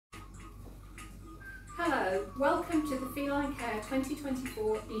Hello, welcome to the Feline Care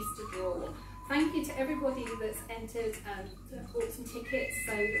 2024 Easter Draw. Thank you to everybody that's entered and bought some tickets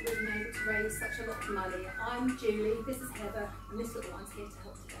so that we've been able to raise such a lot of money. I'm Julie, this is Heather, and this little one's here to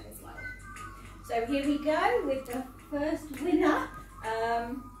help today as well. So here we go with the first winner.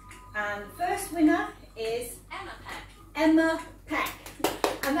 And the first winner is Emma Peck.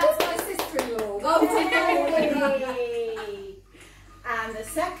 And that's my sister-in-law. Oh, and the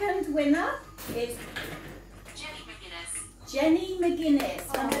second winner is Jenny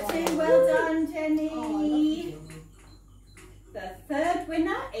McGuinness. Number 2, well done, Jenny. The third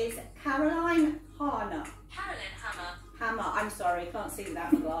winner is Caroline Harner. Hammer. I'm sorry, can't see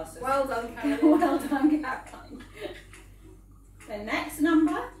without my glasses. Well done, Caroline. Well done, Caroline. The next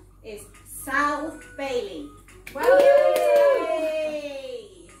number is Sal Bailey. Well done.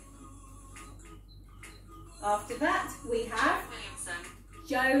 After that, we have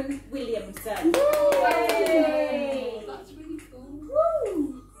Joan Williamson. Yay. That's really cool.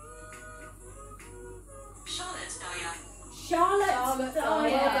 Woo. Charlotte Dyer. Charlotte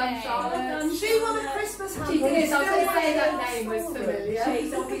Dyer. Well done, Charlotte. She won a Christmas hamper. She did. I was going to say that name was familiar.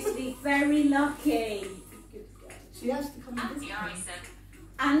 She's obviously very lucky. She has to come and visit.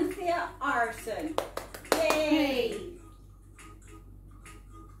 Anthea Arson. Yay.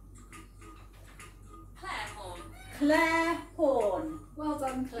 Claire Horn. Well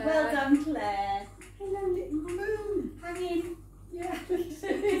done, Claire. Well done, Claire. Hello, little moon. Hang in. Yeah.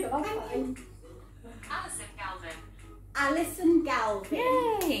 Alison Galvin.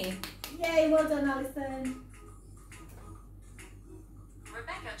 Yay! Yay, well done, Alison.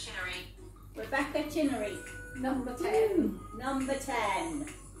 Rebecca Chinnery. Number 10. Number 10.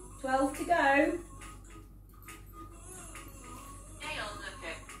 12 to go.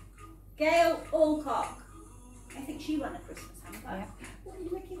 Gail Alcock. I think she won a Christmas hamper. Yeah. What are you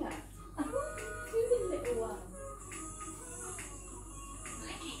looking at? Oh, you little one.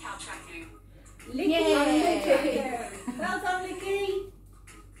 Licky. Yay. Well done, Licky.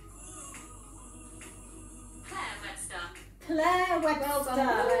 Claire Webster. Well done,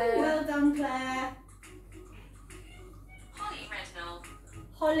 Claire. Well done, Claire.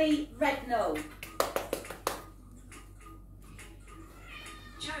 Holly Redknall.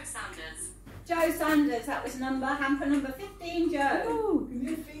 Joe Sanders, that was hamper number 15, Joe. Oh, can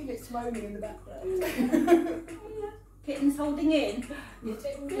you feel it moaning in the background? Kitten's holding in.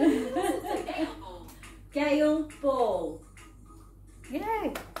 Gail Ball.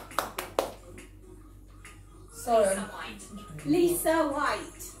 Yay! Sorry. Lisa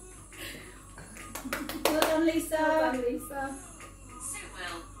White. Well done, Lisa. Well done, Lisa.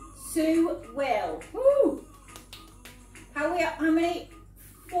 Sue Will. Woo. How many?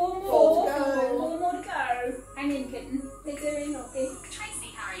 4 more. 4 to go. 4 more to go. Hang in, kitten. They're doing okay.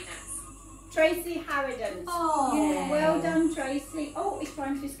 Tracy Harridan. Oh. Yeah, well done, Tracy. Oh, he's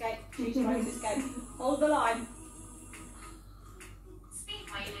trying to escape. She's trying to escape. Hold the line. Speed.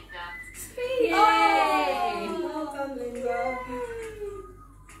 Yay. Oh. Well done, Linda.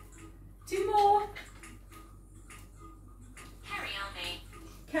 2 more.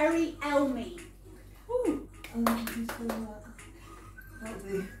 Kerry Elmy. Ooh. And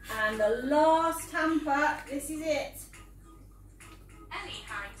the last hamper, this is it.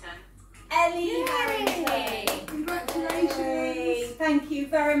 Ellie Harrington. Congratulations. Yay. Thank you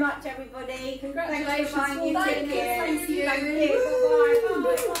very much, everybody. Congratulations. Thanks for buying your Thank you. tickets. Thank you. Thank you.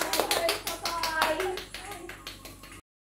 Bye-bye. Bye-bye.